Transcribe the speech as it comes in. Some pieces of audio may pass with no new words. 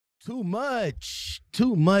Too much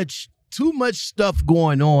stuff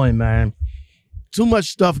going on, man. Too much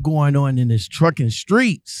stuff going on in this trucking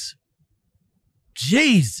streets.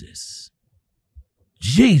 Jesus,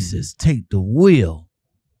 take the wheel.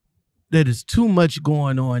 There is too much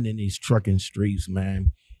going on in these trucking streets,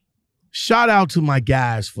 man. Shout out to my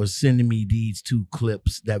guys for sending me these two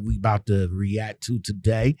clips that we about to react to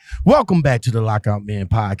today. Welcome back to the Lockoutmen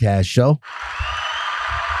podcast show.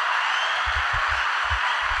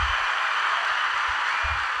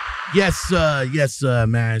 Yes, sir,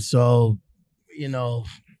 man. So, you know,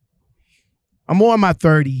 I'm on my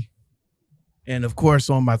 30. And of course,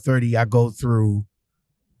 on my 30, I go through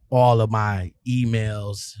all of my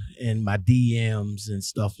emails and my DMs and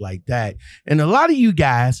stuff like that. And a lot of you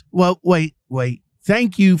guys, well, wait.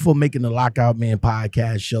 Thank you for making the Lockoutmen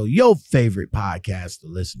podcast show your favorite podcast to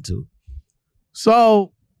listen to.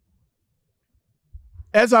 So,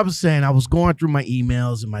 as I was saying, I was going through my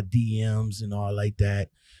emails and my DMs and all like that.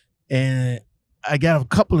 And I got a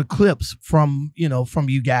couple of clips from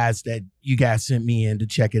you guys that you guys sent me in to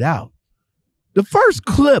check it out. The first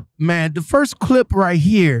clip, man, right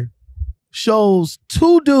here shows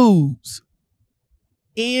two dudes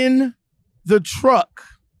in the truck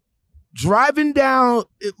driving down,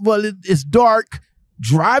 it's dark,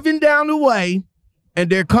 driving down the way, and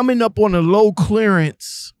they're coming up on a low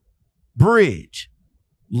clearance bridge.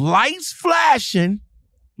 Lights flashing,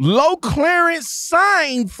 low clearance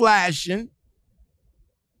sign flashing,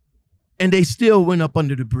 and they still went up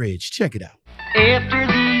under the bridge. Check it out. After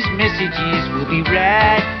these messages, we'll be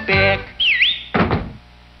right back.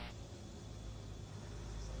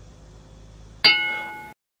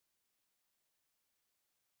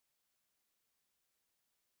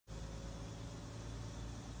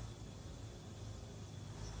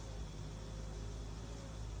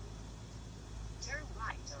 Turn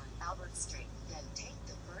right on Albert Street, then take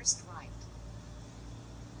the first right.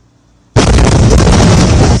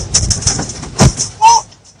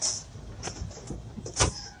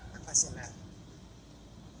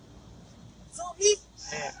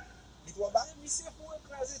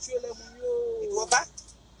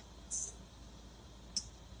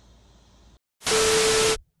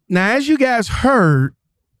 Now, as you guys heard,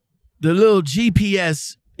 the little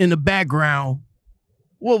GPS in the background,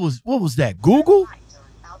 what was that? Google?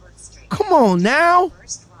 Come on now.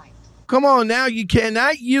 Come on now. You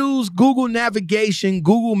cannot use Google navigation,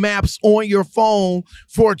 Google Maps on your phone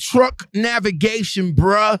for truck navigation,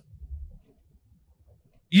 bruh.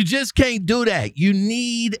 You just can't do that. You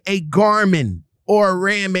need a Garmin or a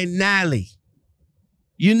Ram and Nally.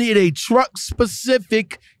 You need a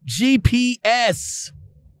truck-specific GPS.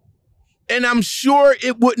 And I'm sure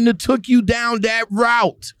it wouldn't have took you down that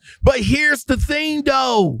route. But here's the thing,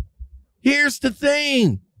 though. Here's the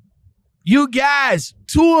thing. You guys,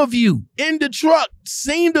 two of you in the truck,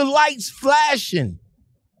 seen the lights flashing.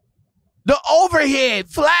 The overhead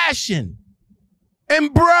flashing.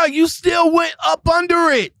 And bruh, you still went up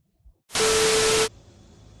under it.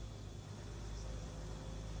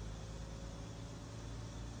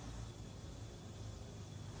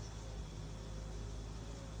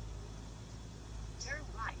 Turn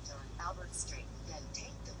right on Albert Street, then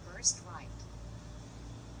take the first right.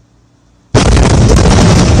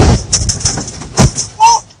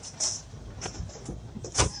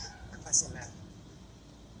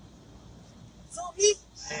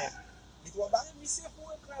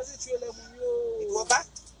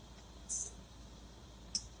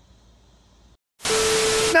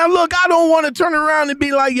 Now, look, I don't want to turn around and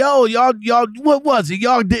be like, yo, y'all, what was it?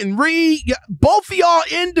 Y'all didn't read? Both of y'all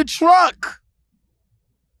in the truck.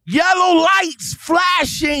 Yellow lights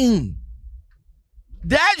flashing.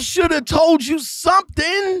 That should have told you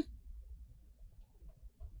something.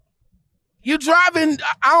 You're driving,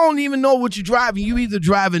 I don't even know what you're driving. You either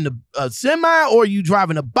driving a semi or you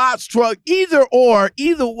driving a box truck. Either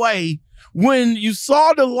way, when you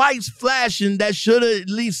saw the lights flashing, that should have at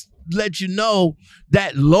least let you know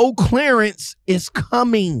that low clearance is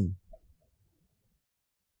coming.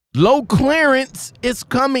 Low clearance is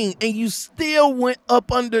coming, and you still went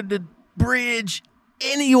up under the bridge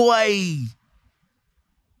anyway.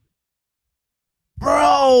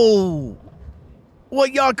 Bro,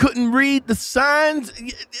 what, y'all couldn't read the signs?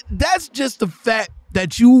 That's just the fact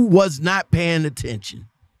that you was not paying attention.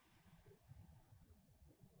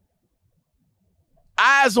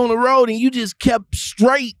 Eyes on the road, and you just kept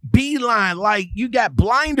straight beeline like you got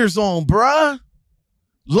blinders on, bruh.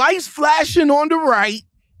 Lights flashing on the right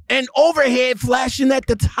and overhead flashing at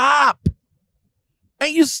the top.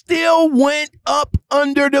 And you still went up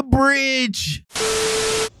under the bridge.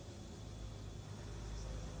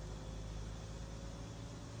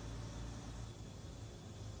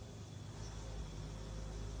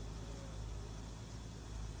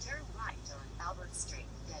 Street,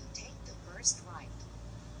 then take the first right.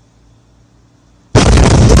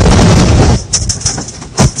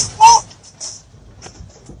 Oh!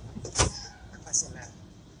 Passei lá.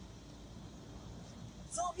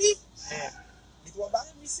 Zombie? É. E tu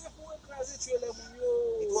abate? Me se for écraser, tu es là, mon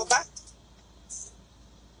yo. Et tu abate?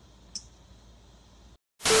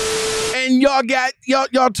 And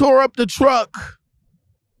y'all tore up the truck.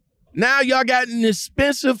 Now y'all got an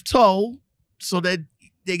expensive tow, so that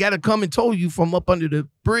they got to come and tow you from up under the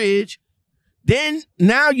bridge. Then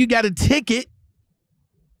now you got a ticket.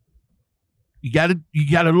 You got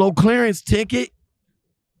a low clearance ticket.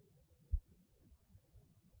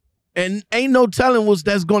 And ain't no telling what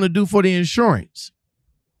that's going to do for the insurance.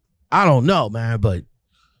 I don't know, man, but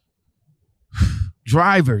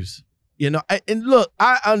drivers, you know, and look,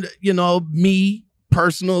 me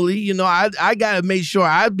personally, you know, I got to make sure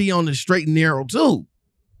I be on the straight and narrow too.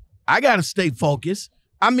 I got to stay focused.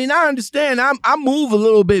 I mean, I understand I move a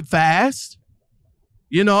little bit fast,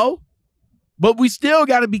 you know, but we still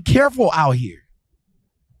got to be careful out here.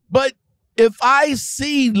 But if I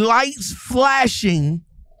see lights flashing,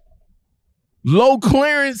 low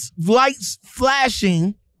clearance lights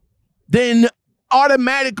flashing, then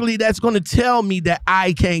automatically that's going to tell me that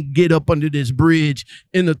I can't get up under this bridge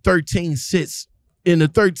in the 13-6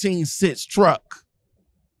 truck.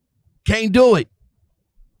 Can't do it.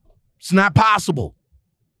 It's not possible.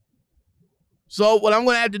 So what I'm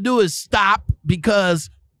going to have to do is stop, because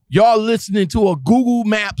y'all listening to a Google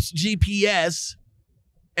Maps GPS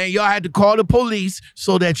and y'all had to call the police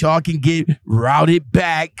so that y'all can get routed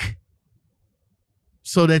back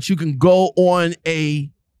so that you can go on a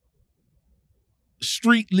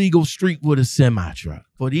legal street with a semi truck.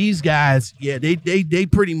 For these guys, yeah, they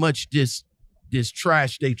pretty much just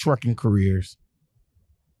trash their trucking careers.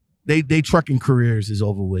 They trucking careers is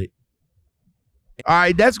over with. All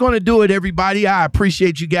right, that's going to do it, everybody. I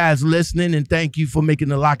appreciate you guys listening, and thank you for making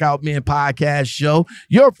the Lockoutmen podcast show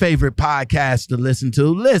your favorite podcast to listen to.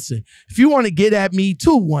 Listen, if you want to get at me,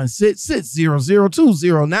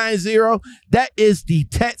 216-600-2090. That is the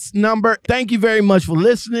text number. Thank you very much for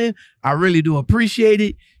listening. I really do appreciate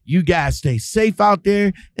it. You guys stay safe out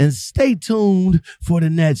there, and stay tuned for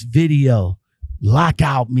the next video.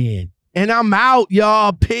 Lockoutmen. And I'm out,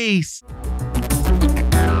 y'all. Peace.